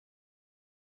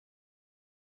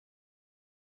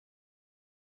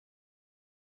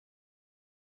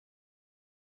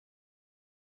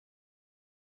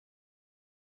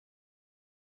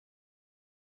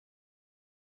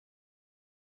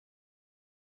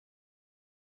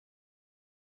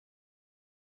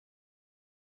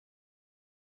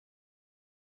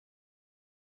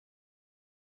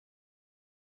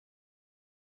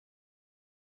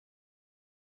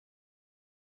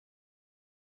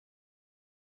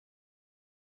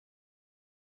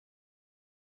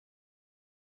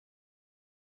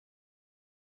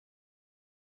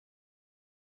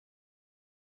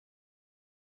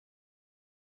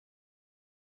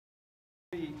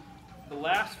the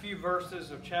last few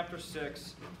verses of chapter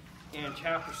 6 and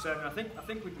chapter 7. I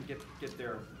think we can get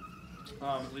there,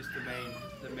 at least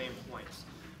the main points.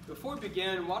 Before we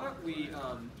begin, why don't we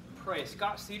pray?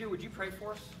 Scott Cedar, would you pray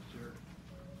for us? Sure.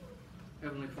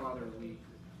 Heavenly Father, we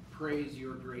praise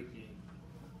your great name.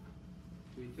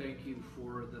 We thank you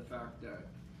for the fact that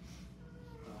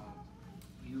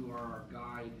you are our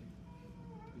guide,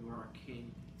 you are our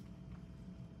King,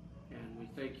 and we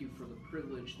thank you for the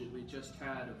privilege that we just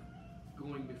had of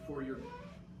going before your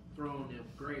throne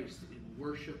of grace in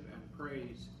worship and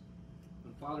praise.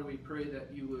 And Father, we pray that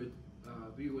you would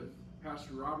be with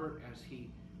Pastor Robert as he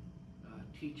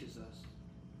teaches us.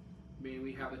 May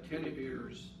we have attentive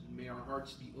ears, and may our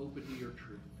hearts be open to your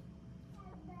truth.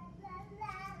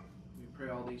 We pray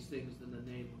all these things in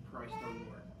the name of Christ our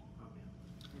Lord.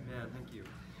 Amen. Amen. Thank you.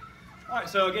 All right,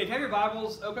 so again, if you have your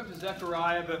Bibles, open up to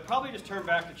Zechariah, but probably just turn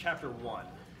back to chapter 1,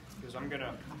 because I'm going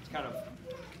to kind of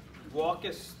walk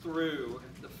us through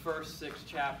the first 6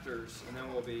 chapters, and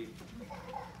then we'll be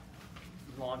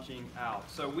launching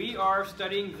out. So we are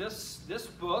studying this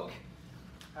book,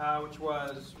 which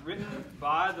was written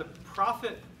by the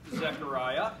prophet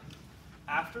Zechariah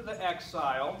after the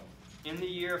exile in the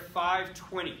year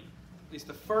 520. At least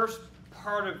the first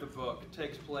part of the book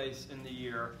takes place in the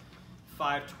year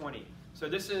 520. So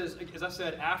this is, as I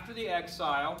said, after the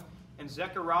exile, and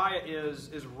Zechariah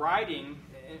is writing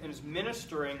and is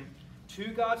ministering to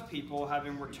God's people,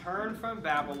 having returned from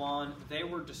Babylon. They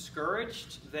were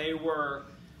discouraged. They were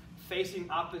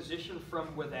facing opposition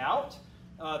from without.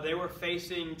 They were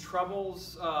facing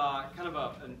troubles, kind of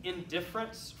an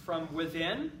indifference from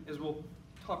within, as we'll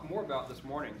talk more about this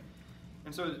morning.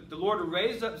 And so the Lord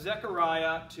raised up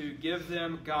Zechariah to give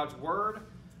them God's word,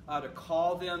 to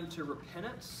call them to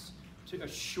repentance, to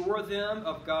assure them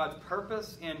of God's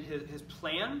purpose and his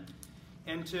plan,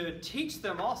 and to teach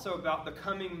them also about the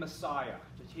coming Messiah,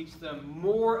 to teach them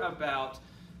more about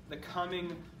the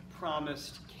coming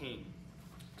promised King.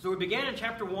 So we began in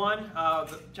chapter 1.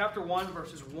 Chapter 1,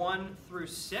 verses 1 through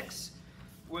 6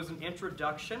 was an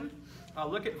introduction.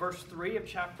 Look at verse 3 of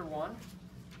chapter 1.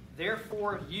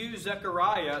 Therefore you,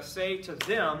 Zechariah, say to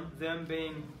them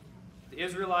being the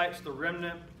Israelites, the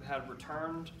remnant that had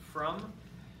returned from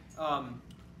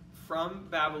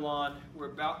Babylon, we're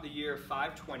about the year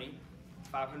 520.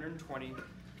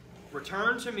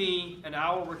 Return to me, and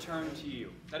I will return to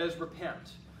you. That is,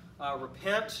 repent.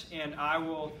 Repent, and I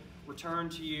will return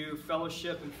to you.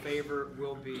 Fellowship and favor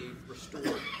will be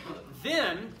restored.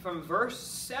 Then, from verse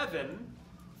 7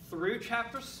 through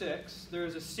chapter 6,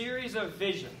 there's a series of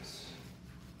visions.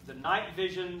 The night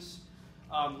visions,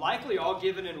 likely all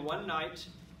given in one night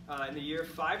in the year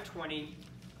 520.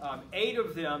 8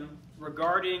 of them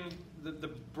regarding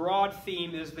the broad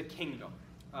theme is the kingdom,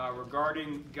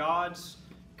 regarding God's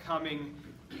coming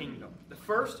kingdom. The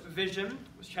first vision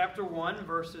was chapter 1,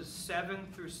 verses 7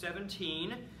 through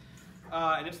 17.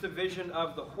 And it's the vision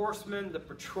of the horsemen, the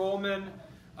patrolmen.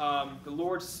 The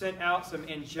Lord sent out some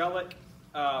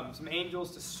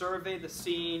angels to survey the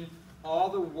scene. All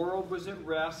the world was at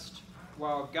rest,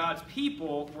 while God's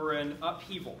people were in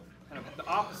upheaval, kind of the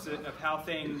opposite of how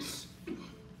things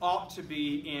ought to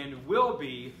be and will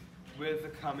be with the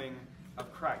coming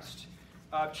of Christ.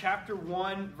 Chapter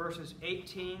 1, verses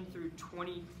 18 through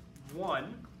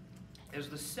 21 is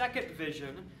the second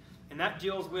vision, and that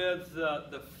deals with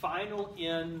the final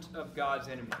end of God's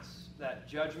enemies, that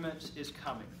judgment is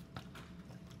coming.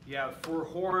 You have 4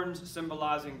 horns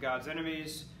symbolizing God's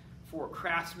enemies, 4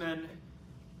 craftsmen,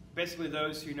 basically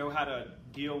those who know how to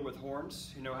deal with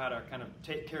horns, who know how to kind of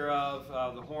take care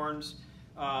of the horns.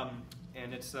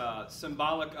 And it's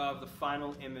symbolic of the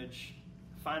final image,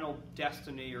 final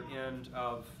destiny or end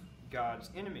of God's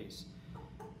enemies.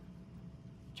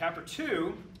 Chapter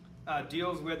 2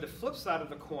 deals with the flip side of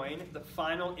the coin, the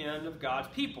final end of God's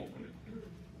people,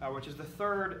 which is the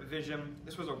third vision.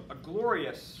 This was a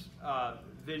glorious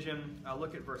vision.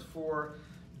 Look at verse 4.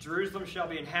 Jerusalem shall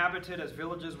be inhabited as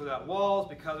villages without walls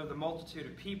because of the multitude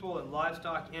of people and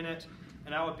livestock in it.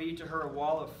 And I will be to her a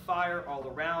wall of fire all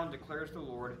around, declares the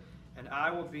Lord. And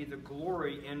I will be the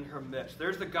glory in her midst.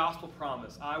 There's the gospel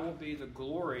promise. I will be the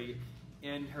glory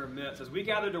in her midst. As we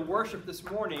gather to worship this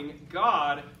morning,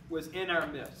 God was in our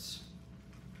midst.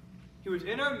 He was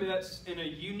in our midst in a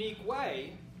unique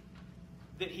way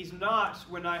that he's not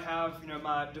when I have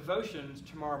my devotions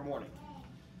tomorrow morning.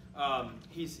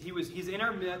 He's in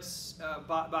our midst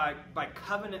by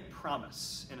covenant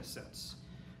promise, in a sense,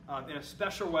 in a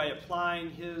special way,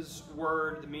 applying his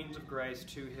word, the means of grace,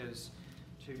 to his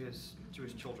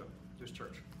children, to his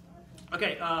church.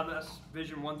 Okay, that's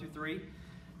vision 1 through 3.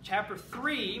 Chapter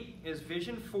 3 is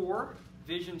vision 4,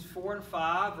 Visions 4 and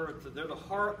 5 they're the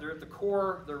heart, they're at the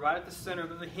core, they're right at the center,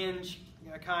 they're the hinge,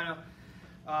 kind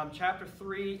of. Chapter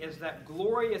 3 is that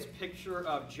glorious picture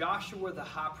of Joshua the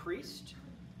high priest,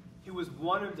 who was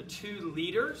one of the two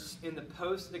leaders in the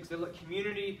post-exilic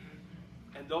community,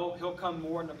 and though he'll come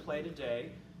more into play today.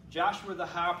 Joshua the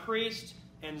high priest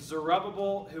and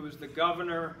Zerubbabel, who was the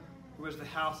governor, who was the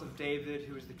house of David,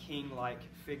 who was the king-like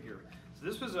figure. So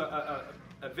this was a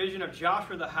vision of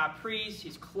Joshua the high priest.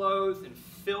 He's clothed in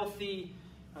filthy,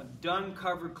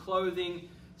 dung-covered clothing.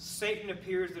 Satan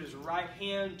appears at his right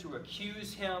hand to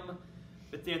accuse him,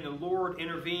 but then the Lord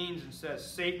intervenes and says,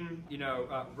 Satan,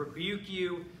 rebuke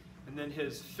you. And then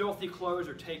his filthy clothes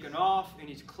are taken off, and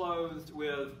he's clothed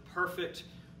with perfect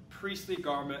priestly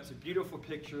garments, a beautiful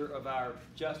picture of our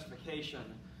justification,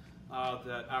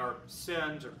 that our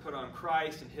sins are put on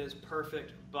Christ, and his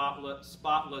perfect,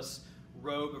 spotless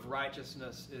robe of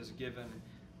righteousness is given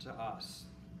to us.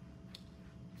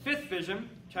 Fifth vision,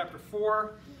 chapter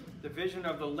 4, the vision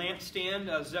of the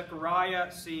lampstand.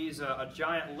 Zechariah sees a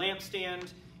giant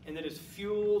lampstand, and it is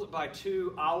fueled by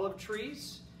 2 olive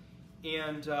trees.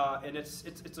 And it's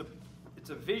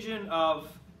a vision of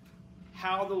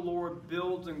how the Lord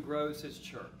builds and grows his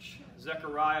church.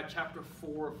 Zechariah chapter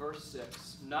 4, verse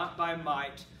 6, not by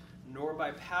might nor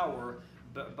by power,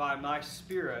 but by my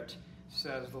Spirit,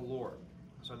 says the Lord.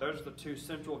 So those are the 2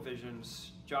 central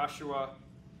visions. Joshua,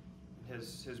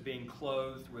 his being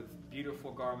clothed with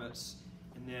beautiful garments,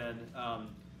 and then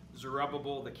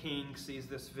Zerubbabel, the king, sees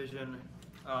this vision.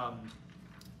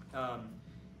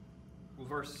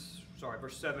 Verse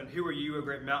 7, who are you, a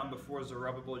great mountain before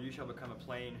Zerubbabel? You shall become a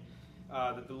plain,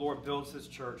 that the Lord builds his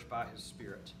church by his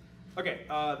Spirit. Okay,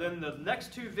 then the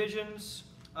next 2 visions,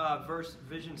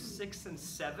 vision 6 and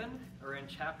 7, are in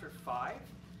chapter 5.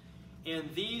 And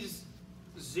these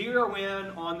zero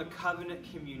in on the covenant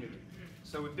community.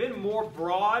 So we've been more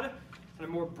broad, and a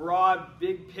more broad,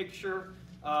 big picture.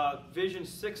 Vision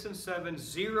 6 and 7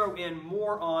 zero in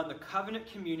more on the covenant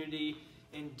community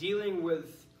and dealing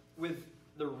with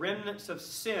the remnants of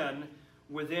sin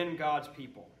within God's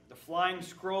people. The flying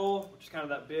scroll, which is kind of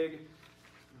that big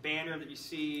banner that you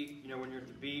see, when you're at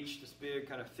the beach, this big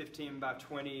kind of 15 by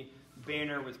 20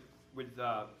 banner with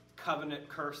covenant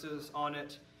curses on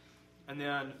it. And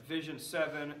then vision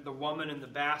 7, the woman in the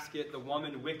basket, the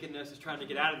woman wickedness is trying to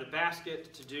get out of the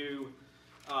basket to do,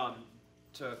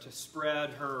 to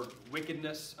spread her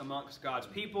wickedness amongst God's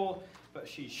people, but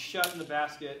she's shut in the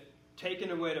basket,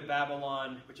 taken away to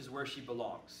Babylon, which is where she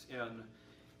belongs,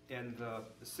 in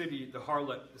the city, the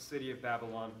harlot, the city of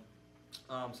Babylon.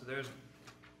 So there's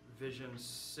visions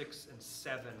 6 and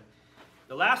 7.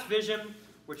 The last vision,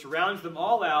 which rounds them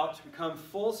all out, we come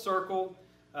full circle.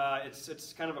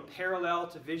 It's kind of a parallel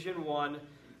to vision 1,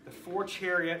 the 4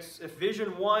 chariots. If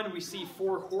vision 1, we see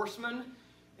 4 horsemen.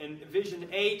 In vision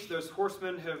 8, those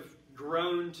horsemen have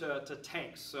grown to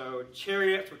tanks. So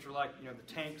chariots, which are like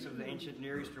the tanks of the ancient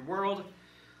Near Eastern world,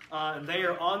 and they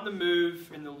are on the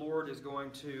move, and the Lord is going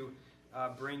to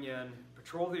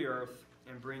patrol the earth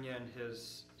and bring in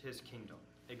his kingdom.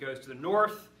 It goes to the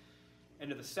north and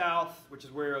to the south, which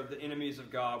is where the enemies of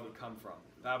God would come from.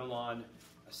 Babylon,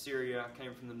 Assyria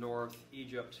came from the north.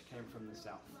 Egypt came from the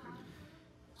south.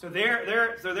 So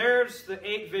there's the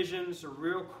 8 visions, a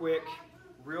real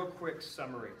quick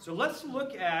summary. So let's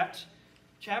look at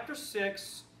chapter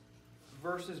 6,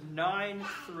 verses 9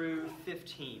 through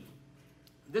 15.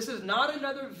 This is not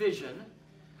another vision.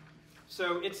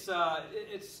 So it's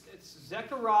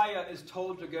Zechariah is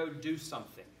told to go do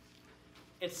something.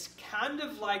 It's kind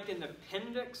of like an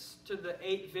appendix to the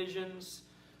 8 visions.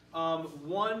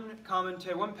 One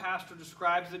pastor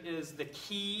describes it as the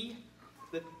key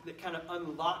that kind of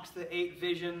unlocks the 8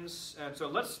 visions. And so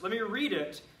let me read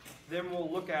it, then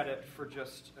we'll look at it for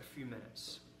just a few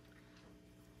minutes.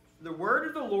 The word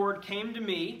of the Lord came to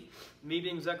me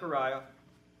being Zechariah,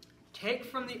 take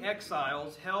from the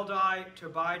exiles Heldai,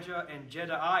 Tobijah, and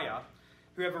Jedaiah,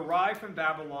 who have arrived from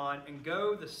Babylon, and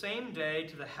go the same day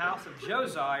to the house of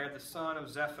Josiah, the son of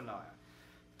Zephaniah.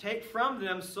 Take from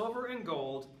them silver and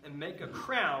gold, and make a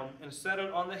crown, and set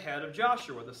it on the head of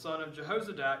Joshua, the son of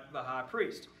Jehozadak, the high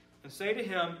priest. And say to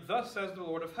him, thus says the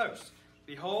Lord of hosts,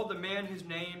 behold, the man whose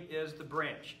name is the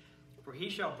branch. For he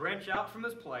shall branch out from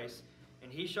his place,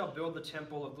 and he shall build the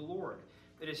temple of the Lord.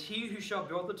 It is he who shall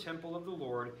build the temple of the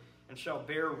Lord, and shall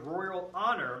bear royal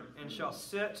honor, and shall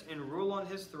sit and rule on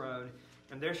his throne,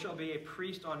 and there shall be a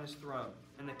priest on his throne.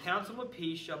 And the counsel of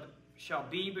peace shall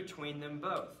be between them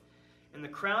both. And the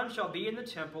crown shall be in the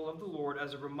temple of the Lord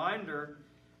as a reminder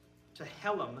to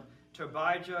Helam,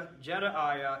 Tobijah,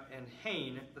 Jedaiah, and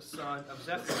Hain, the son of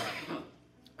Zephaniah.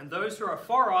 And those who are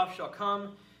far off shall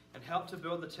come and help to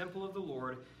build the temple of the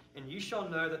Lord, and you shall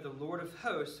know that the Lord of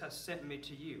hosts has sent me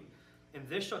to you. And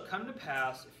this shall come to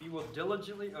pass if you will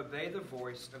diligently obey the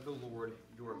voice of the Lord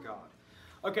your God.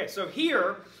 Okay, so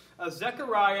here,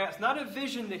 Zechariah, it's not a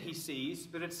vision that he sees,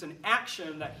 but it's an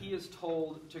action that he is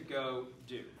told to go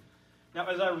do. Now,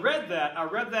 as I read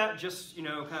that just, kind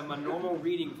of my normal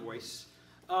reading voice.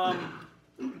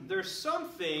 There's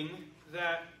something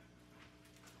that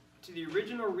to the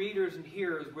original readers and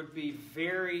hearers would be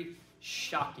very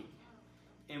shocking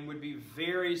and would be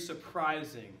very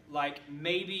surprising. Like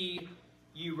maybe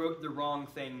you wrote the wrong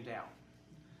thing down.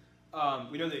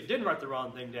 We know that you didn't write the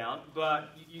wrong thing down, but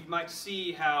you might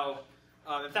see how,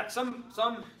 in fact,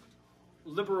 some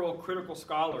liberal critical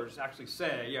scholars actually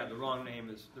say, yeah, the wrong name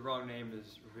is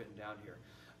written down here.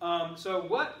 So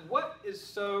what is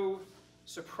so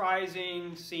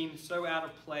surprising, seems so out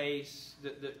of place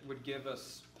that would give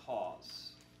us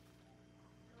pause?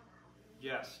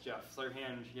 Yes, Jeff, throw your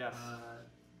hand. Yes.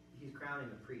 He's crowning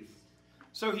a priest.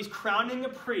 So he's crowning a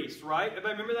priest, right?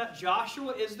 Everybody remember that?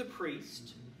 Joshua is the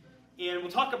priest. And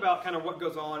we'll talk about kind of what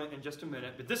goes on in just a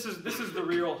minute. But this is the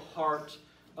real heart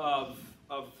of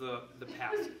the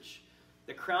passage.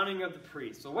 The crowning of the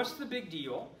priest. So what's the big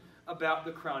deal about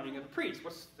the crowning of the priest?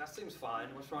 That seems fine.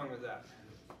 What's wrong with that?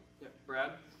 Yeah,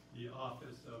 Brad? The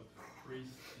office of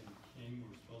priest and king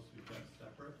were supposed to be kept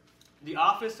separate. The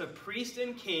office of priest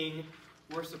and king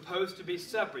were supposed to be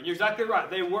separate. You're exactly right.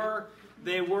 They were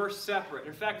separate.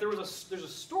 In fact, there's a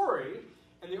story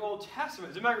in the Old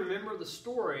Testament. You might remember the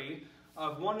story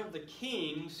of one of the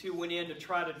kings who went in to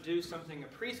try to do something a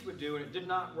priest would do, and it did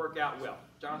not work out well.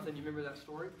 Jonathan, you remember that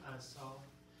story? Saul.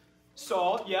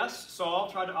 Saul, yes.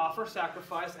 Saul tried to offer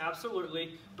sacrifice,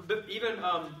 absolutely. But even,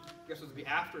 I guess it would be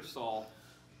after Saul,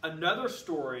 another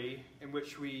story in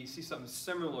which we see something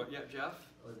similar. Yeah, Jeff?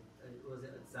 Was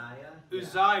it Uzziah?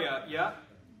 Uzziah, yeah.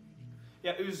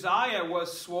 Yeah, Uzziah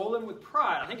was swollen with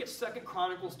pride. I think it's 2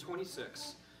 Chronicles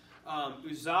 26.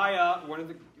 Uzziah,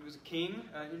 he was a king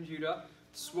in Judah,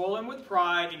 swollen with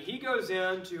pride, and he goes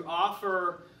in to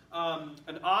offer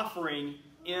an offering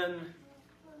in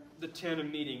the tent of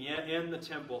meeting, in the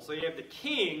temple. So you have the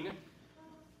king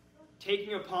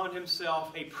taking upon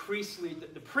himself the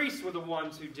priests were the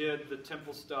ones who did the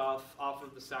temple stuff,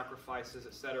 offered the sacrifices,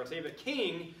 etc. So you have a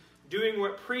king doing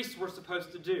what priests were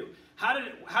supposed to do. How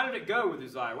did it go with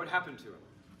Uzziah? What happened to him?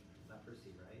 Leprosy,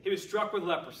 right? He was struck with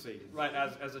leprosy, right,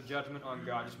 as a judgment on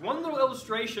God. Just one little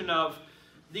illustration of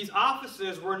these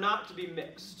offices were not to be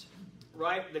mixed,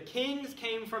 right? The kings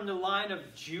came from the line of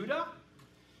Judah.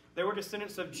 They were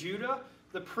descendants of Judah.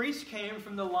 The priests came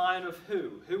from the line of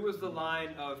who? Who was the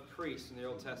line of priests in the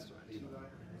Old Testament?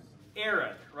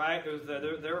 Aaron, right?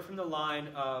 They were from the line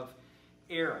of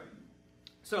Aaron.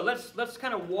 So let's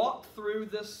kind of walk through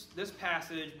this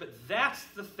passage, but that's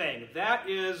the thing. That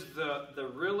is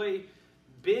the really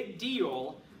big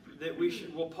deal that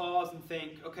we'll pause and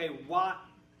think, okay,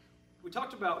 we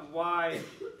talked about why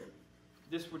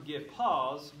this would give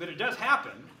pause, but it does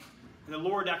happen. And the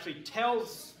Lord actually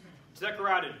tells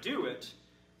Zechariah to do it,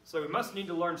 so we must need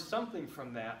to learn something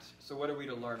from that. So what are we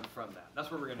to learn from that?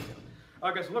 That's what we're going to do.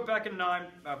 Okay, so look back in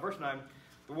verse 9.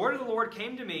 The word of the Lord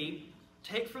came to me,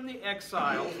 take from the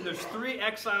exiles. There's 3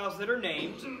 exiles that are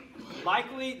named.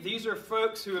 Likely, these are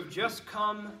folks who have just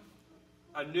come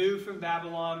anew from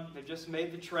Babylon. They've just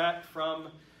made the trek from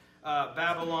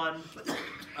Babylon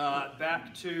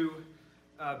back to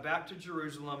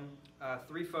Jerusalem.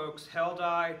 3 folks,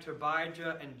 Heldai,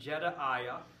 Tobijah, and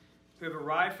Jedaiah, who have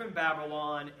arrived from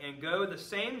Babylon and go the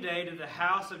same day to the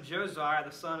house of Josiah,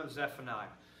 the son of Zephaniah.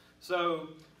 So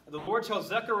the Lord tells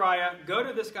Zechariah, go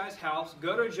to this guy's house,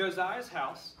 go to Josiah's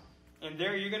house, and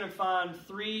there you're going to find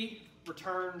 3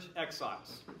 returned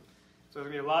exiles. So there's going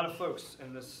to be a lot of folks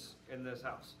in this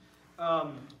house.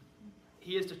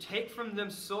 He is to take from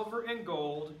them silver and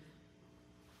gold,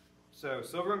 so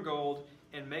silver and gold,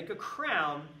 and make a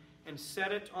crown and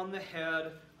set it on the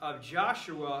head of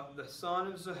Joshua, the son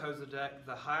of Jehozadak,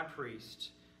 the high priest.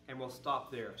 And we'll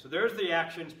stop there. So there's the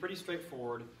action. It's pretty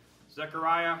straightforward.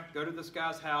 Zechariah, go to this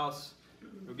guy's house.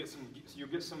 You'll get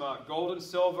some gold and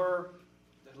silver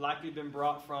that likely been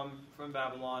brought from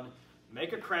Babylon.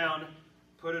 Make a crown,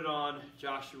 put it on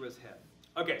Joshua's head.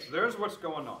 Okay, so there's what's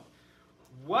going on.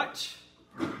 What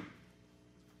can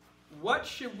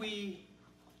we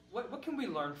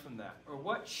learn from that? Or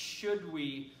what should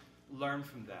we learn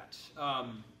from that?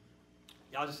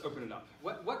 I'll just open it up.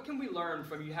 What can we learn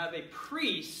from you have a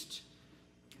priest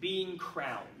being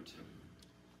crowned?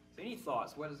 So any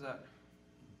thoughts? What is that?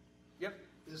 Yep.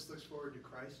 This looks forward to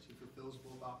Christ who fulfills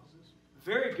both offices.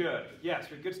 Very good. Yes,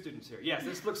 we're good students here. Yes,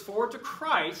 this looks forward to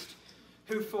Christ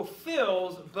who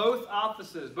fulfills both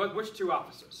offices. But which two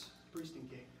offices? Priest and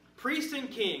king. Priest and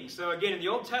king. So again, in the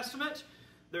Old Testament,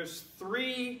 there's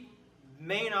three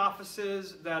main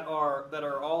offices that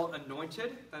are all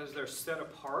anointed. That is, they're set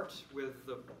apart with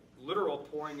the literal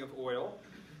pouring of oil.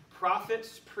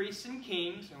 Prophets, priests, and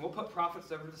kings. And we'll put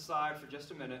prophets over to the side for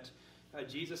just a minute.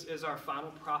 Jesus is our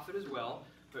final prophet as well.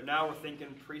 But now we're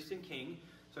thinking priest and king.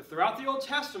 So throughout the Old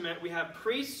Testament, we have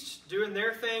priests doing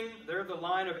their thing. They're the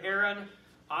line of Aaron,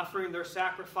 offering their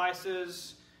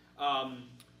sacrifices,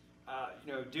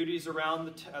 duties around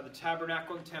the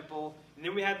tabernacle and temple. And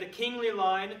then we have the kingly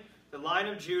line, the line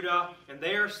of Judah, and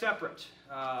they are separate.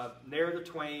 There the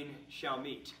twain shall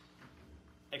meet.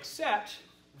 Except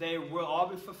they will all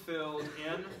be fulfilled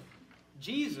in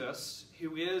Jesus,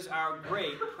 who is our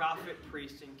great prophet,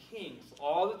 priest, and king. So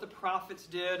all that the prophets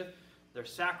did, their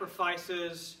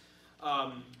sacrifices,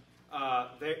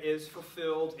 there is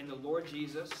fulfilled in the Lord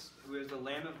Jesus, who is the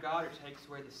Lamb of God who takes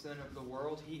away the sin of the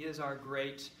world. He is our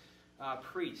great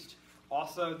priest.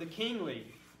 Also, the kingly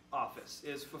office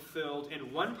is fulfilled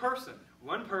in one person,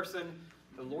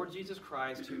 the Lord Jesus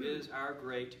Christ, who is our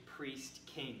great priest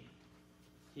king.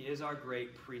 He is our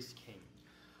great priest king.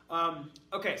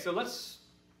 Okay, so let's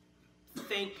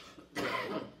think.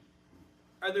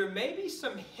 Are there maybe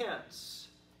some hints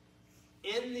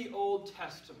in the Old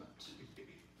Testament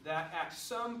that at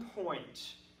some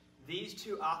point these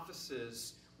two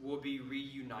offices will be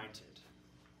reunited?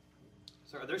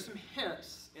 So are there some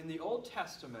hints in the Old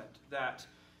Testament that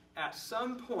at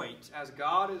some point, as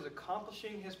God is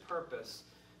accomplishing his purpose,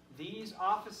 these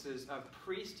offices of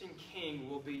priest and king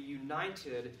will be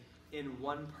united in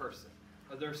one person?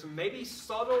 Are there some maybe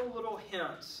subtle little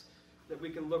hints that we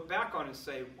can look back on and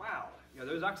say, wow,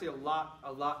 there's actually a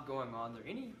lot going on there.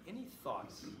 Any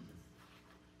thoughts?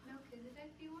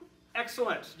 Melchizedek be one?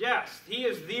 Excellent. Yes, he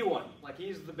is the one. Like,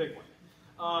 he's the big one.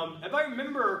 If I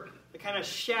remember the kind of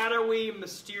shadowy,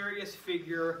 mysterious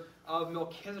figure of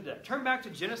Melchizedek. Turn back to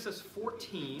Genesis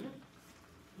 14.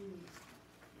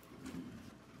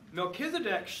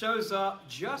 Melchizedek shows up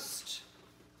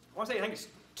I think it's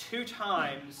 2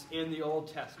 times in the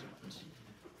Old Testament.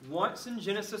 Once in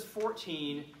Genesis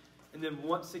 14, and then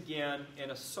once again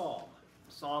in a psalm,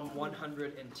 Psalm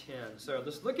 110. So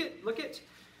let's look at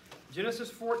Genesis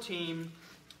 14.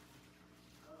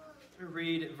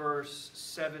 Read verse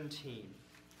 17.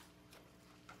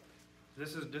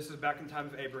 This is back in the time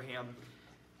of Abraham.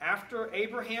 After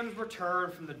Abraham's return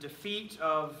from the defeat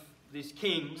of these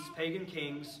kings, pagan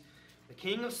kings, the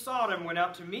king of Sodom went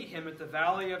out to meet him at the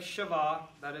valley of Shavah,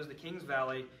 that is the king's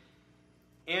valley,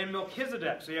 and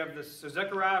Melchizedek. So you have this, so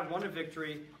Zechariah won a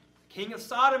victory. King of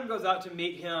Sodom goes out to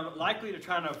meet him, likely to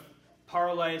try to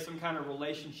parlay some kind of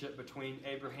relationship between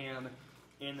Abraham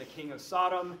and the king of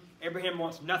Sodom. Abraham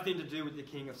wants nothing to do with the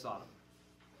king of Sodom.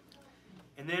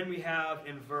 And then we have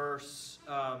in verse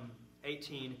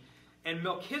 18, and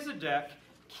Melchizedek,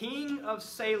 king of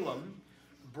Salem,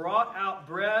 brought out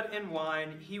bread and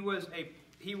wine. He was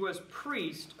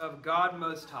priest of God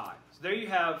Most High. So there you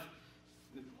have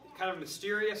kind of a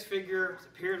mysterious figure,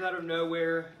 appears out of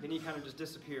nowhere, then he kind of just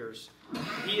disappears.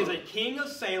 He is a king of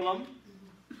Salem,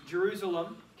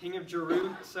 Jerusalem, king of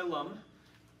Jerusalem.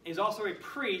 He's also a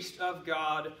priest of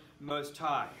God Most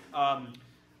High.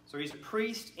 So he's a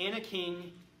priest and a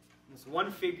king. This one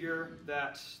figure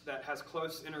that has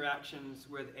close interactions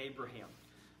with Abraham.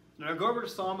 Now go over to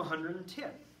Psalm 110.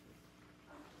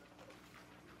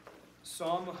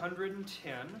 Psalm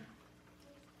 110.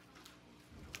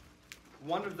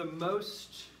 One of the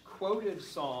most quoted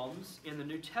psalms in the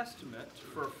New Testament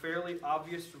for fairly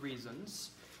obvious reasons.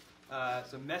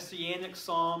 It's a messianic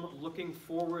psalm looking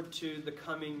forward to the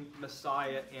coming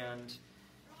Messiah and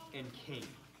King.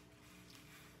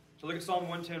 So look at Psalm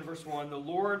 110, verse 1. The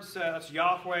Lord says, that's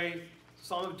Yahweh,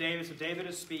 Psalm of David, so David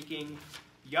is speaking.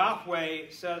 Yahweh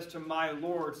says to my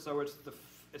Lord, so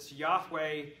it's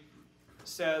Yahweh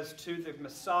says to the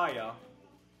Messiah,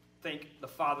 think the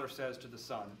Father says to the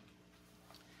Son.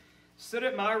 Sit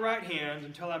at my right hand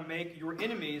until I make your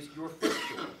enemies your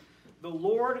footstool. The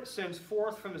Lord sends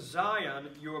forth from Zion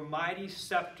your mighty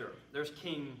scepter. There's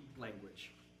king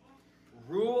language.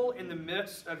 Rule in the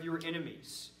midst of your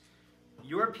enemies.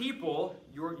 Your people,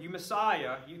 you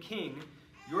Messiah, you King,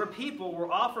 your people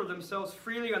will offer themselves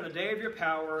freely on the day of your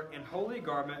power in holy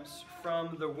garments.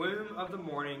 From the womb of the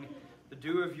morning, the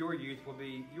dew of your youth will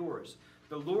be yours.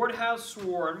 The Lord has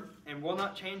sworn and will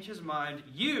not change his mind.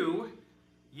 You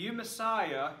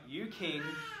Messiah, you King,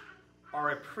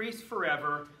 are a priest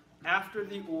forever after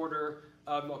the order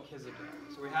of Melchizedek.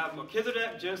 So we have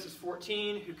Melchizedek, Genesis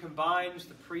 14, who combines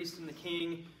the priest and the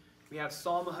king, We have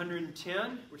Psalm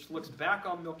 110, which looks back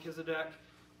on Melchizedek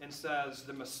and says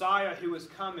the Messiah who is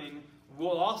coming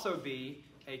will also be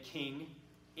a king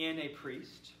and a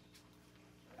priest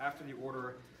after the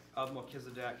order of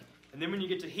Melchizedek. And then when you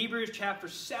get to Hebrews chapter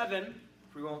 7, which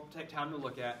we won't take time to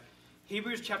look at,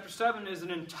 Hebrews chapter 7 is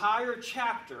an entire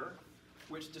chapter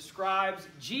which describes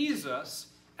Jesus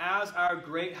as our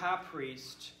great high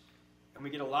priest. And we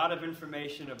get a lot of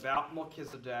information about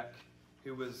Melchizedek,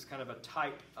 who was kind of a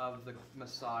type of the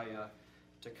Messiah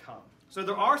to come. So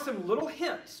there are some little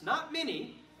hints, not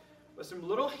many, but some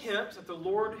little hints that the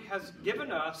Lord has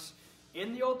given us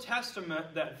in the Old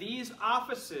Testament that these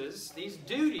offices, these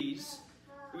duties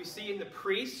that we see in the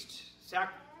priest,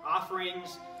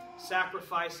 offerings,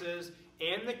 sacrifices,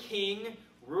 and the king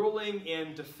ruling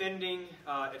and defending,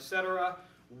 etc.,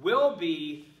 will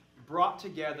be brought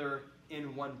together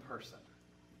in one person.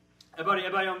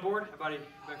 Everybody on board? Everybody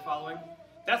following?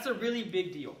 That's a really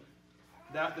big deal.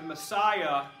 That the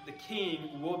Messiah, the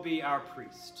king, will be our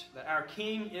priest. That our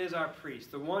king is our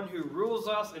priest. The one who rules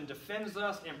us and defends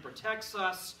us and protects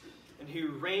us and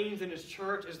who reigns in his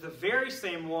church is the very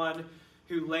same one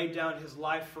who laid down his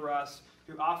life for us,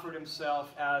 who offered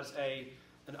himself as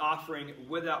an offering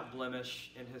without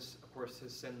blemish in his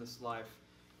sinless life,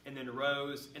 and then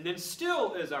rose, and then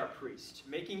still is our priest,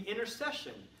 making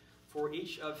intercession for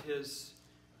each of his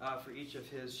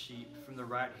sheep from the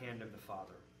right hand of the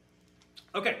Father.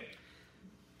 Okay,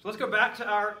 so let's go back to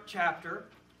our chapter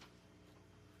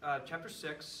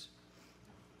 6.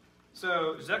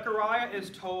 So Zechariah is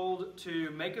told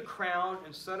to make a crown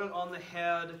and set it on the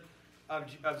head of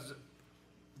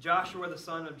Joshua, the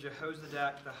son of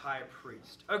Jehozadak, the high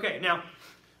priest. Okay, now,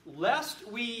 lest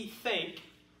we think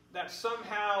that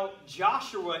somehow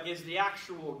Joshua is the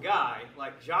actual guy,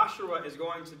 like Joshua is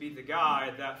going to be the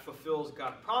guy that fulfills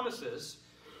God's promises,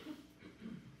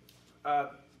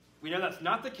 we know that's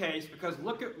not the case because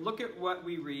look at what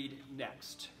we read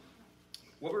next.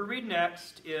 What we read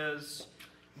next is,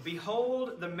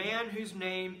 "Behold, the man whose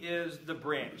name is the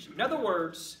branch." In other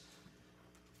words,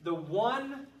 the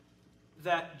one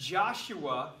that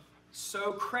Joshua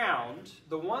so crowned,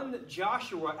 the one that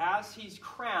Joshua, as he's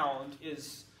crowned,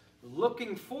 is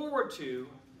looking forward to.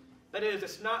 That is,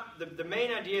 it's not the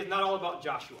main idea is not all about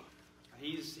Joshua.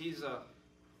 He's a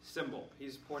symbol.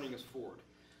 He's pointing us forward.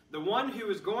 The one who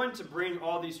is going to bring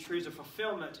all these truths of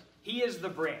fulfillment, he is the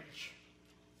branch.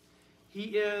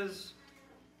 He is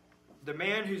the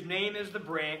man whose name is the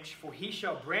branch, for he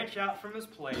shall branch out from his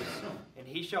place, and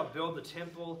he shall build the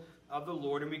temple of the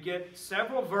Lord. And we get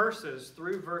several verses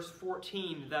through verse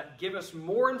 14 that give us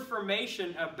more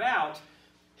information about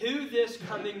who this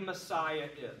coming Messiah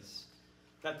is.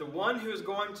 That the one who is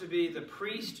going to be the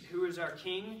priest, who is our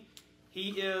king,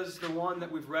 he is the one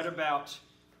that we've read about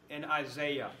in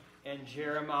Isaiah and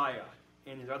Jeremiah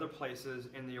and in other places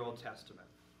in the Old Testament.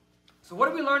 So what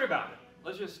do we learn about it?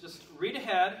 Let's just read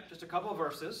ahead, just a couple of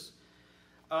verses.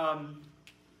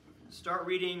 Start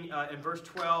reading in verse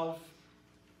 12.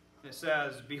 It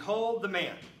says, "Behold the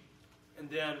man." And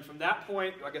then from that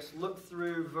point, I guess look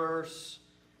through verse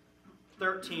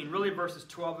 13, really verses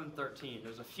 12 and 13.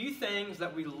 There's a few things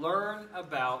that we learn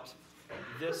about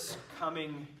this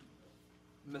coming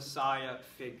Messiah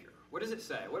figure. What does it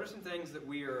say? What are some things that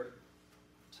we are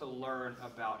to learn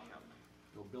about him?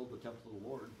 He'll build the temple of the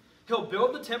Lord. He'll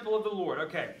build the temple of the Lord.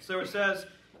 Okay, so it says,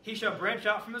 "He shall branch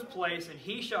out from his place, and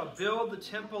he shall build the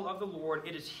temple of the Lord.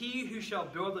 It is he who shall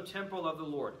build the temple of the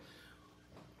Lord."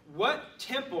 What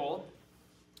temple,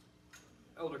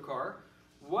 Elder Carr,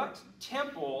 what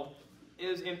temple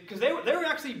is in, because they were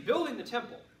actually building the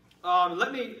temple.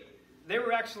 They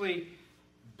were actually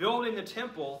building the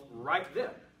temple right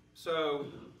then. So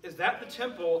is that the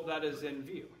temple that is in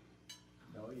view?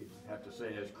 No, you have to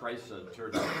say, as Christ said,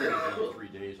 "Turn in 3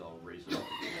 days, I'll raise it up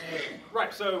again."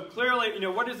 Right, so clearly,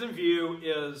 what is in view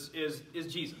is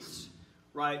Jesus,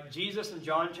 right? Jesus in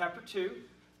John chapter 2,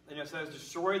 and it says,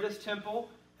 "Destroy this temple,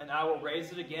 and I will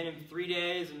raise it again in 3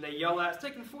 days." And they yell out, "It's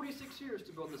taken 46 years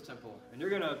to build this temple, and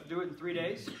you're going to do it in 3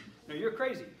 days? No, you're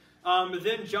crazy." But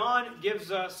then John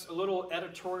gives us a little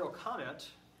editorial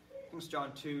comment. I think it's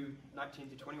John 2, 19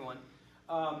 through 21.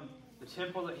 The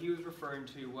temple that he was referring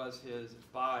to was his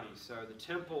body. So the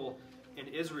temple in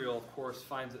Israel, of course,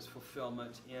 finds its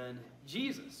fulfillment in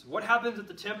Jesus. What happens at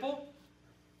the temple?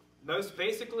 Most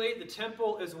basically, the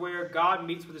temple is where God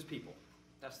meets with his people.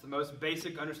 That's the most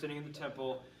basic understanding of the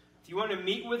temple. If you want to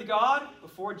meet with God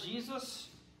before Jesus,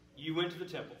 you went to the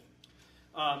temple.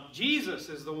 Jesus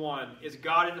is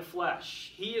God in the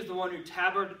flesh. He is the one who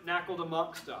tabernacled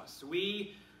amongst us.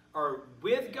 We are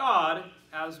with God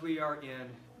as we are in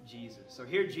Jesus. So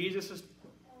here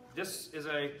this is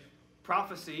a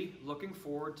prophecy looking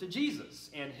forward to Jesus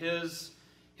and his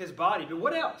body. But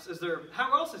what else?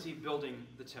 How else is he building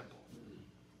the temple?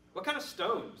 What kind of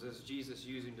stones is Jesus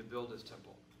using to build his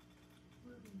temple?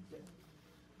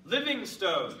 Living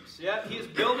stones. Yeah, he is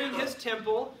building his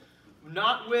temple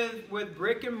not with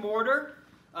brick and mortar.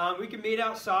 We can meet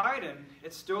outside and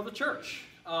it's still the church.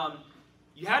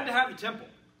 You had to have the temple.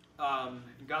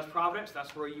 In God's providence,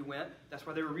 that's where you went. That's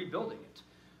why they were rebuilding it.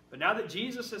 But now that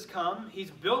Jesus has come,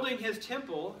 he's building his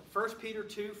temple, 1 Peter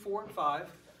 2, 4, and 5,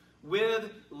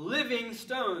 with living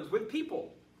stones, with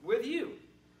people, with you.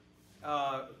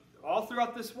 All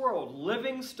throughout this world,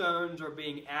 living stones are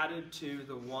being added to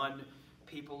the one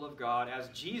people of God as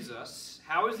Jesus.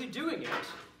 How is he doing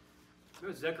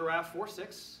it? Zechariah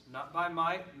 4:6, not by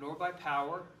might nor by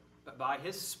power, but by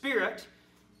his Spirit,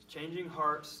 changing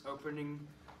hearts,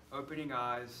 opening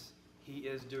eyes. He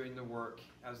is doing the work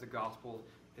as the gospel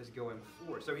is going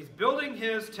forward. So he's building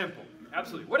his temple.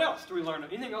 Absolutely. What else do we learn?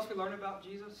 Anything else we learn about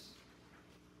Jesus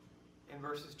in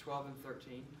verses 12 and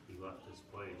 13? He left his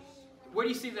place. Where do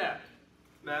you see that,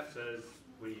 Matt? It says,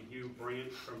 when you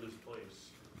branch from his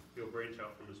place, he'll branch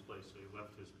out from his place. So he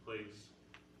left his place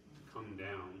to come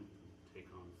down and take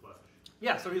on flesh.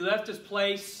 Yeah, so he left his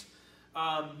place.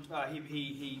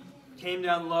 He came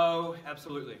down low.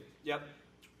 Absolutely. Yep.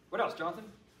 What else, Jonathan?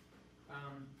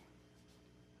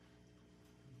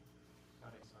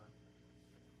 Thought I saw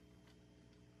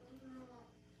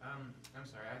it. I'm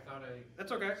sorry. I thought I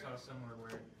That's okay. saw somewhere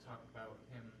where it talked about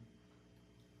him,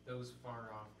 those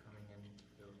far off coming in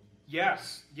building.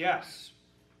 Yes, yes.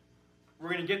 We're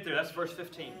going to get there. That's verse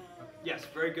 15. Yes,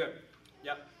 very good.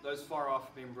 Yep, those far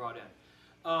off being brought in.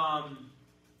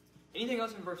 Anything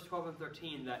else in verse 12 and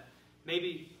 13 that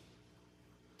maybe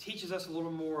teaches us a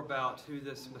little more about who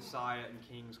this Messiah and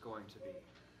King is going to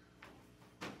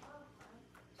be?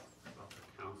 About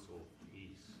the council of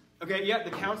peace. Okay, yeah,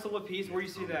 the Council of Peace. Where do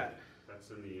you see that? That's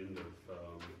in the end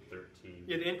of 13.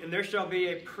 Yeah, and there shall be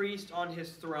a priest on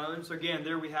his throne. So again,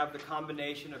 there we have the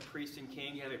combination of priest and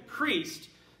king. You have a priest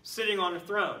sitting on a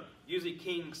throne. Usually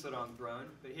kings sit on the throne.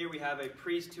 But here we have a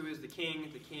priest who is the king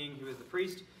who is the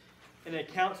priest. And a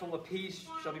council of peace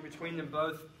shall be between them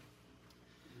both.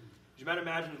 You might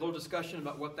imagine a little discussion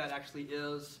about what that actually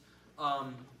is.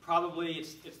 Probably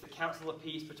it's the council of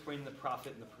peace between the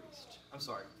prophet and the priest. I'm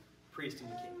sorry, priest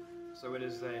and the king. So it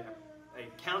is a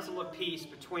council of peace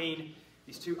between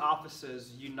these two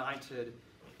offices united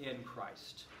in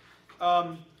Christ.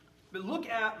 But look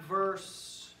at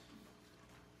verse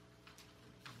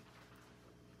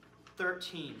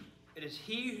 13. It is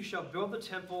he who shall build the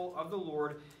temple of the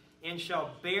Lord and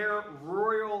shall bear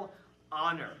royal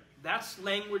honor. That's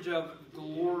language of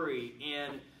glory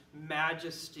and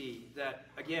majesty that,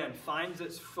 again, finds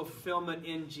its fulfillment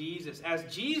in Jesus. As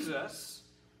Jesus,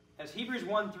 as Hebrews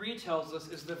 1:3 tells us,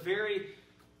 is the very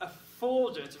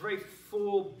effulgence, a very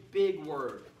full, big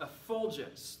word,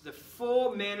 effulgence. The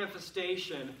full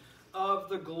manifestation of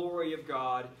the glory of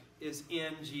God is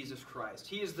in Jesus Christ.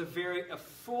 He is the very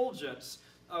effulgence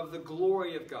of the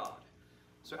glory of God.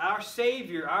 So our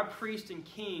Savior, our priest and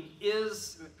king, he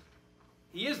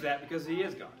is that because he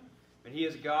is God. And he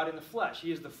is God in the flesh.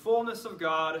 He is the fullness of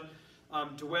God,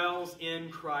 dwells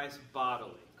in Christ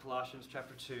bodily. Colossians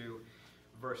chapter 2,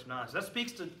 verse 9. So that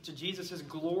speaks to Jesus'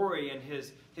 glory and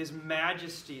his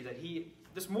majesty that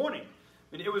this morning,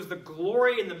 it was the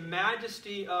glory and the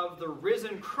majesty of the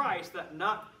risen Christ that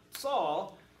knocked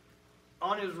Saul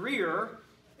on his rear,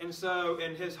 and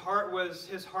his heart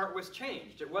was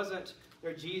changed. It wasn't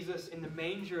there Jesus in the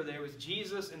manger. There was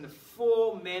Jesus in the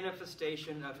full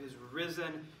manifestation of his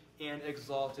risen and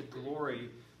exalted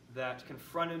glory that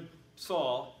confronted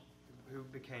Saul, who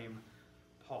became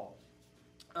Paul.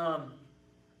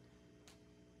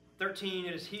 13,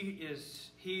 it is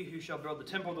he who shall build the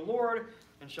temple of the Lord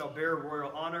and shall bear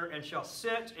royal honor and shall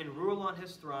sit and rule on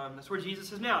his throne. That's where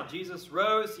Jesus is now. Jesus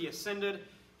rose, he ascended,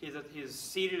 he is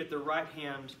seated at the right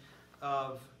hand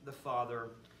of the Father,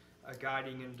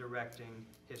 guiding and directing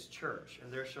his church.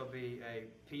 And there shall be a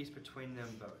peace between them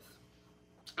both.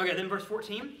 Okay, then verse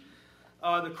 14.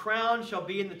 The crown shall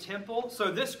be in the temple.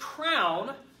 So this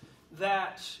crown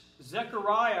that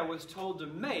Zechariah was told to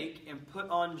make and put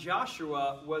on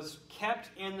Joshua was kept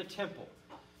in the temple.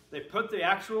 They put the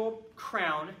actual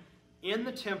crown in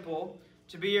the temple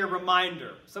to be a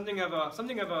reminder, something of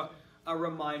a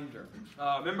reminder.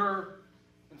 Remember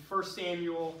in 1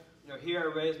 Samuel, here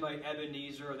I raise my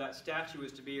Ebenezer. That statue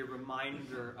is to be a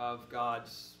reminder of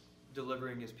God's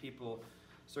delivering his people.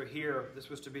 So here, this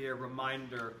was to be a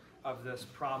reminder of this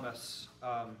promise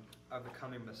of the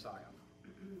coming Messiah.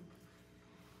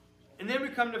 And then we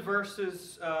come to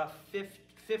verses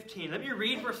 15. Let me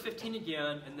read verse 15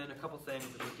 again, and then a couple things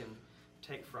that we can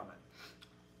take from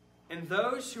it. And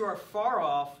those who are far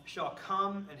off shall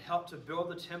come and help to build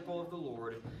the temple of the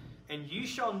Lord, and you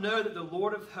shall know that the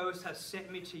Lord of hosts has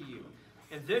sent me to you.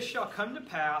 And this shall come to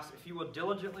pass if you will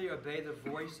diligently obey the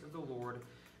voice of the Lord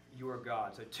your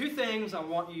God. So 2 things I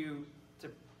want you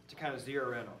to kind of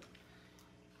zero in on.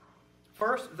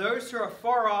 First, those who are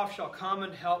far off shall come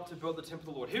and help to build the temple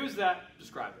of the Lord. Who is that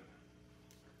describing?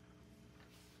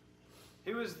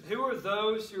 Who are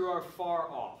those who are far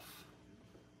off?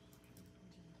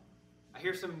 I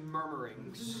hear some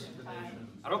murmurings.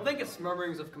 I don't think it's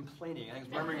murmurings of complaining. I think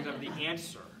it's murmurings of the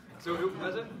answer. So who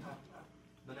was it?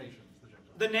 The nations.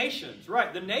 The nations,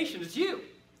 right? The nations. It's you.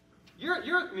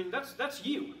 I mean, that's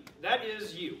you. That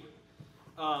is you.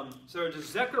 So to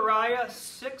Zechariah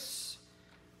 6,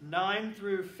 9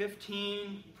 through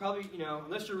 15. Probably,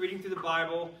 unless you're reading through the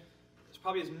Bible, this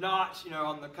probably is not,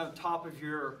 on the kind of top of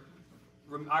your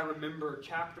I remember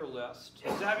chapter list.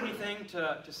 Does that have anything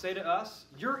to say to us?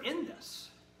 You're in this.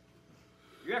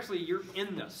 You're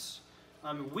in this.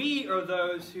 We are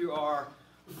those who are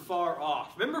far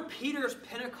off. Remember Peter's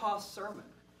Pentecost sermon.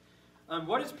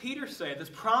 What does Peter say? This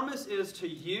promise is to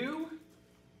you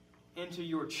and to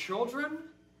your children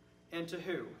and to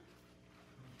who?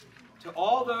 To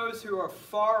all those who are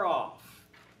far off,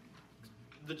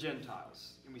 the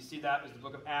Gentiles. And we see that as the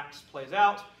book of Acts plays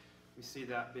out. We see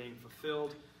that being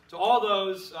fulfilled. To all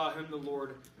those whom the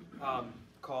Lord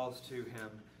calls to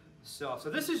himself. So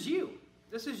this is you.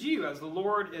 This is you as the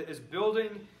Lord is building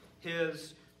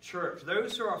his church.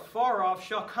 Those who are far off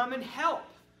shall come and help.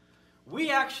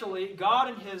 We actually, God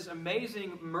in his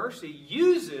amazing mercy,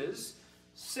 uses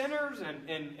sinners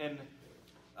and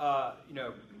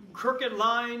crooked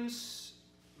lines,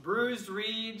 bruised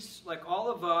reeds, like all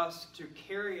of us, to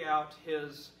carry out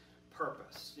his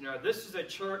purpose. This is a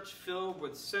church filled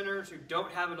with sinners who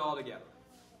don't have it all together.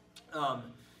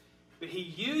 But he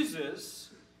uses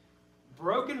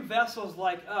broken vessels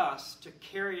like us to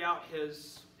carry out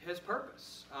his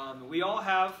purpose. We all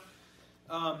have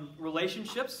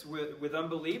relationships with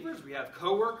unbelievers. We have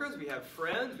coworkers, we have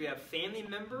friends, we have family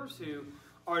members who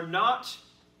are not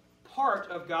part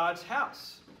of God's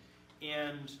house.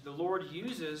 And the Lord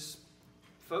uses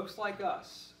folks like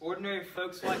us, ordinary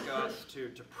folks like us, to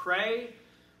pray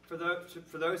for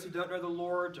those who don't know the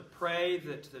Lord, to pray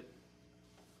that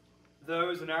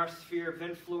those in our sphere of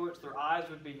influence, their eyes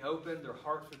would be opened, their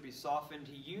hearts would be softened.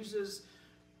 He uses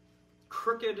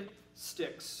crooked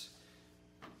sticks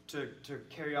to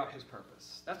carry out his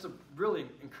purpose. That's a really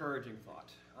encouraging thought.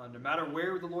 No matter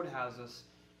where the Lord has us,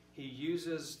 he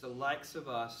uses the likes of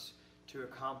us to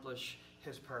accomplish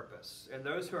his purpose. And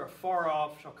those who are far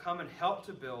off shall come and help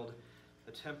to build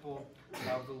the temple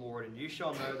of the Lord. And you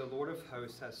shall know the Lord of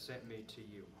hosts has sent me to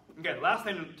you. Okay, the last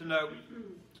thing to note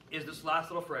is this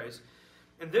last little phrase.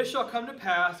 And this shall come to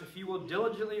pass if you will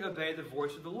diligently obey the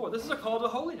voice of the Lord. This is a call to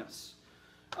holiness.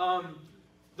 The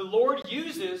Lord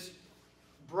uses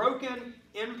broken,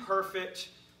 imperfect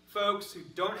folks who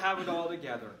don't have it all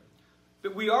together.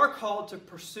 But we are called to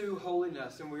pursue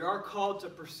holiness, and we are called to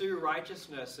pursue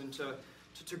righteousness and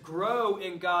to grow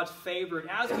in God's favor. And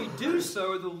as we do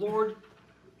so, the Lord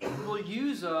will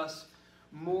use us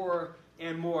more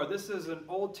and more. This is an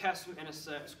Old Testament, in a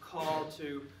sense, call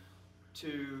to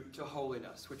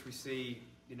holiness, which we see,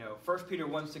 1 Peter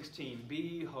 1:16, be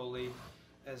ye holy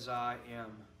as I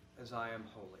am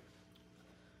holy.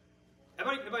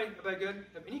 Everybody good?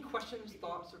 Any questions,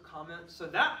 thoughts, or comments? So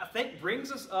that, I think,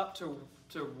 brings us up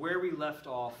to where we left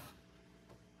off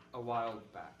a while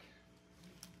back.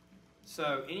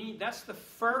 So that's the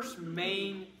first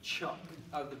main chunk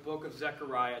of the book of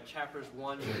Zechariah, chapters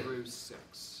 1 through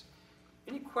 6.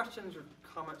 Any questions or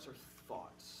comments or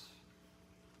thoughts?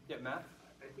 Yeah, Matt?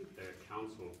 I think the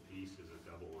council piece is a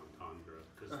double entendre,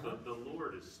 because the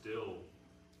Lord is still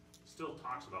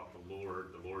talks about the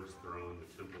Lord's throne, the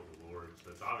temple of the Lord. So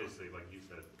it's obviously, like you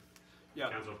said,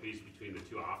 council piece between the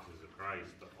two offices of Christ,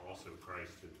 but also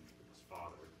Christ and his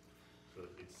Father. So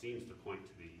it seems to point to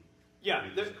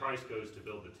because Christ goes to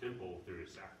build the temple through his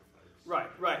sacrifice.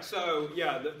 Right. So,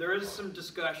 there is some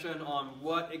discussion on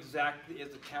what exactly is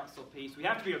the council piece. We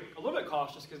have to be a little bit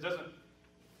cautious because it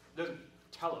doesn't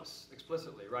tell us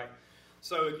explicitly, right?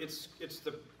 So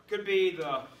could be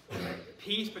the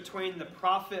peace between the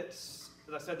prophets,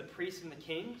 as I said, the priests and the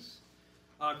kings.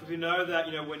 Because we know that,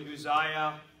 when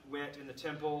Uzziah went in the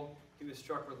temple, he was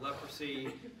struck with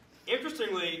leprosy.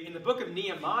 Interestingly, in the book of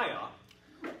Nehemiah,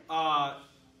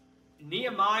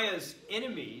 Nehemiah's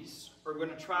enemies are going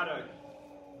to try to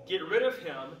get rid of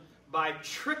him by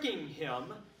tricking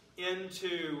him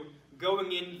into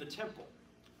going into the temple.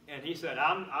 And he said,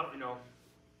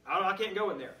 I can't go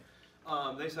in there.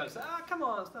 They said, come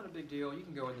on, it's not a big deal. You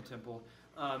can go in the temple.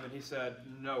 And he said,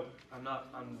 no,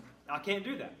 I can't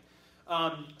do that.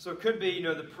 So it could be,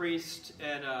 the priest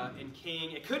and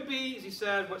king. It could be, as he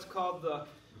said, what's called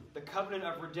the covenant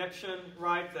of redemption,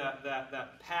 right?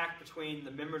 That pact between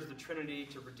the members of the Trinity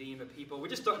to redeem a people. We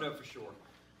just don't know for sure.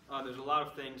 There's a lot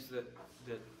of things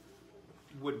that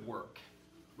would work,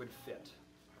 would fit.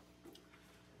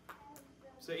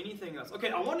 So anything else? Okay,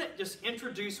 I want to just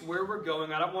introduce where we're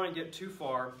going. I don't want to get too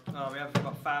far. We have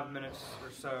about 5 minutes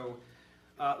or so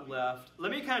left.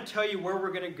 Let me kind of tell you where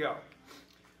we're going to go.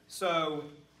 So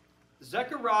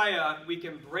Zechariah, we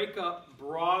can break up,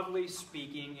 broadly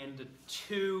speaking, into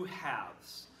 2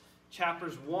 halves.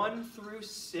 Chapters 1 through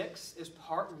 6 is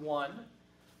part 1.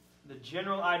 The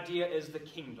general idea is the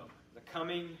kingdom, the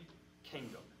coming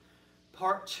kingdom.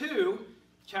 Part 2,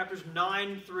 chapters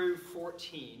 9 through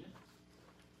 14.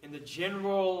 And the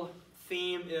general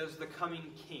theme is the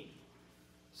coming king.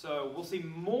 So we'll see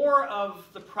more of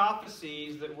the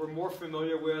prophecies that we're more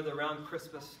familiar with around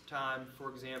Christmas time, for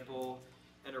example,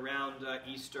 and around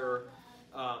Easter,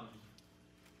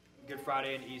 Good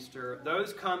Friday and Easter.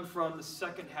 Those come from the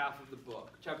second half of the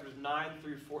book, chapters 9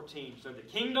 through 14. So the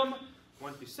kingdom,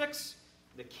 1 through 6,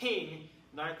 the king,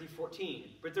 9 through 14.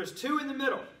 But there's 2 in the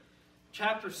middle.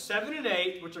 Chapters 7 and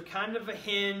 8, which are kind of a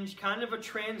hinge, kind of a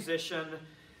transition.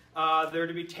 They're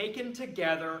to be taken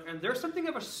together, and there's something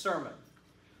of a sermon.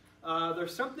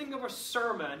 There's something of a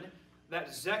sermon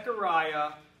that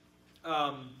Zechariah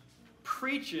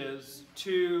preaches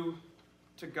to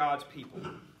God's people.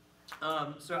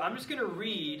 So I'm just going to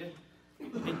read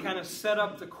and kind of set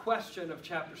up the question of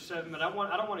chapter 7, but I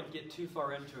don't want to get too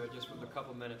far into it just with a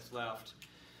couple minutes left.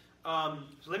 So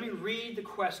let me read the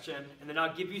question, and then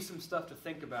I'll give you some stuff to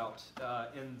think about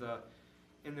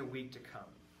in the week to come.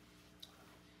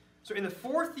 So in the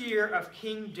 4th year of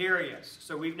King Darius,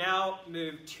 so we've now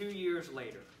moved 2 years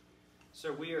later.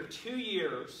 So we are 2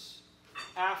 years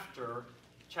after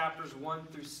chapters 1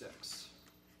 through 6.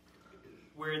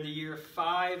 We're in the year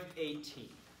 518.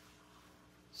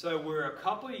 So we're a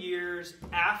couple of years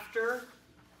after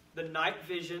the night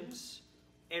visions,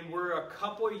 and we're a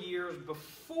couple of years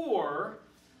before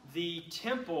the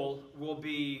temple will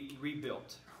be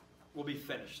rebuilt, will be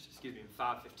finished, in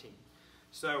 515.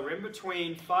 So we're in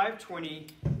between 520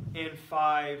 and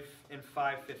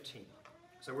 515.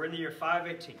 So we're in the year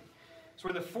 518. So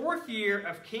in the 4th year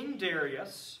of King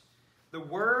Darius, the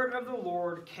word of the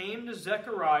Lord came to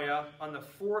Zechariah on the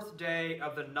 4th day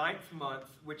of the 9th month,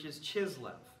 which is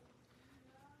Chislev.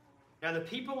 Now the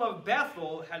people of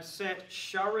Bethel had sent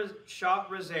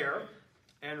Sharezer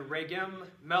and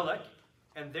Regem-Melech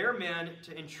and their men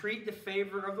to entreat the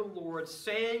favor of the Lord,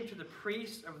 saying to the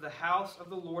priests of the house of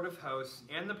the Lord of hosts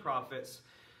and the prophets,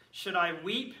 should I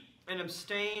weep and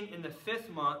abstain in the 5th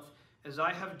month, as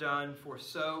I have done for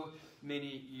so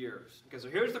many years? Okay, so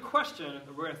here's the question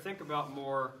that we're going to think about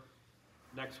more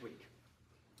next week.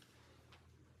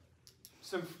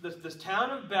 So this town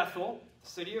of Bethel, the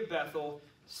city of Bethel,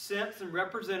 sent some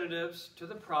representatives to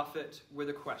the prophet with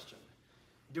a question.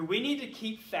 Do we need to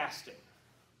keep fasting?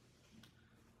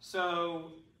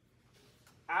 So,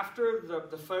 after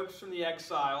the folks from the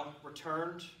exile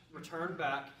returned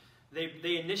back,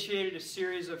 they initiated a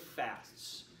series of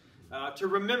fasts to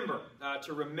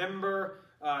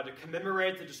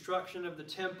commemorate the destruction of the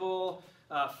temple.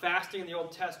 Fasting in the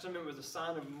Old Testament was a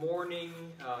sign of mourning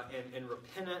and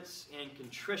repentance and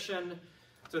contrition.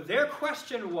 So their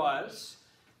question was,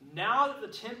 now that the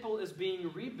temple is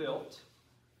being rebuilt,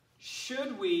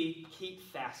 should we keep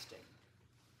fasting?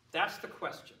 That's the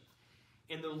question.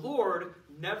 And the Lord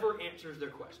never answers their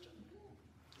question.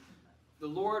 The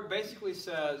Lord basically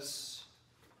says,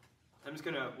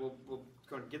 we'll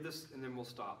go and give this and then we'll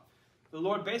stop. The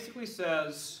Lord basically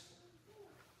says,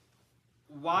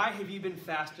 why have you been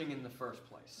fasting in the first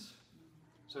place?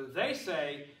 So they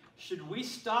say, should we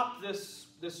stop this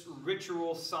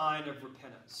ritual sign of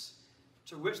repentance?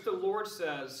 To which the Lord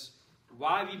says,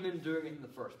 why have you been doing it in the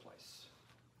first place?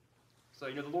 So,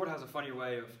 the Lord has a funny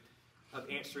way of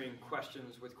answering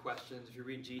questions with questions. If you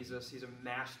read Jesus, he's a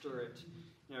master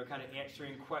at, kind of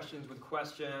answering questions with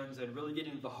questions and really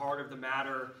getting to the heart of the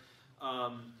matter.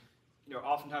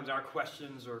 Oftentimes our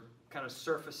questions are kind of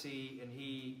surfacey, and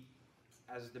he,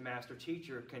 as the master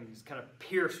teacher, can kind of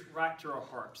pierce right to our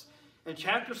hearts. And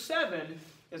chapter 7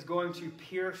 is going to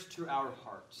pierce to our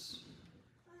hearts.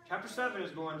 Chapter 7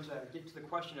 is going to get to the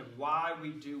question of why we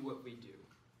do what we do.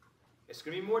 It's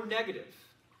going to be more negative.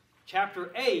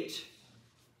 Chapter 8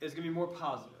 is going to be more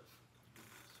positive.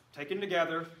 Taken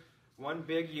together, one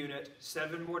big unit,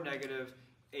 7 more negative,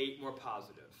 8 more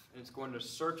positive. And it's going to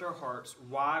search our hearts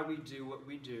why we do what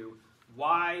we do.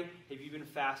 Why have you been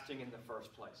fasting in the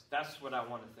first place? That's what I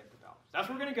want to think about. That's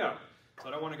where we're going to go. So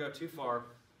I don't want to go too far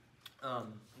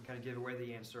and kind of give away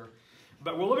the answer.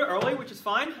 But we're a little bit early, which is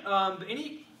fine. But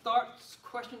any thoughts,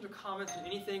 questions, or comments on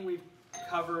anything we've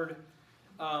covered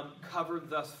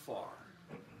thus far?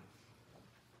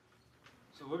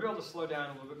 So we'll be able to slow down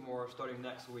a little bit more starting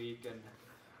next week, and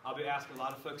I'll be asking a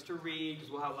lot of folks to read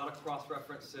because we'll have a lot of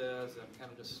cross-references and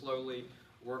kind of just slowly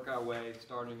work our way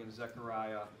starting in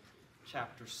Zechariah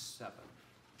chapter 7.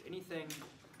 Anything,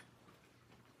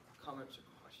 comments or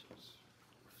questions,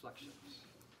 reflections?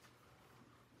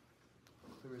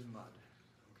 Clear as mud.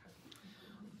 Okay.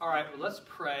 All right, well, let's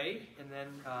pray, and then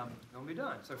we'll be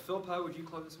done. So Philippa, would you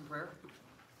close us in prayer?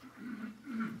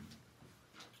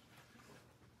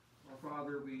 Our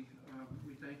Father, we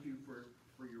thank you for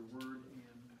your word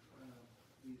and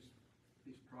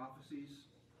these prophecies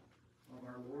of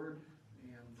our Lord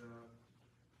and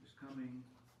His coming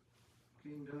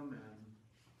kingdom and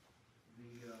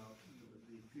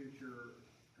the future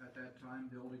at that time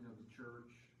building of the church,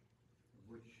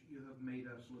 of which you have made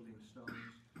us living stones.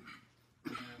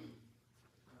 And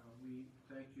we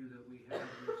thank you that we have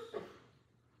this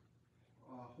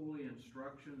holy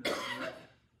instruction that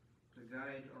to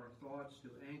guide our thoughts, to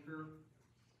anchor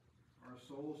our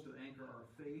souls, to anchor our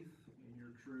faith in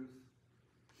your truth.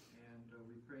 And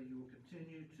we pray you will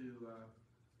continue to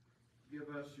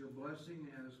give us your blessing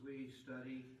as we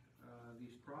study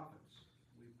these prophets.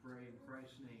 We pray in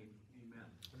Christ's name. Amen.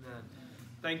 Amen.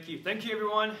 Thank you. Thank you,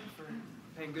 everyone, for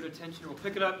paying good attention. We'll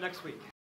pick it up next week.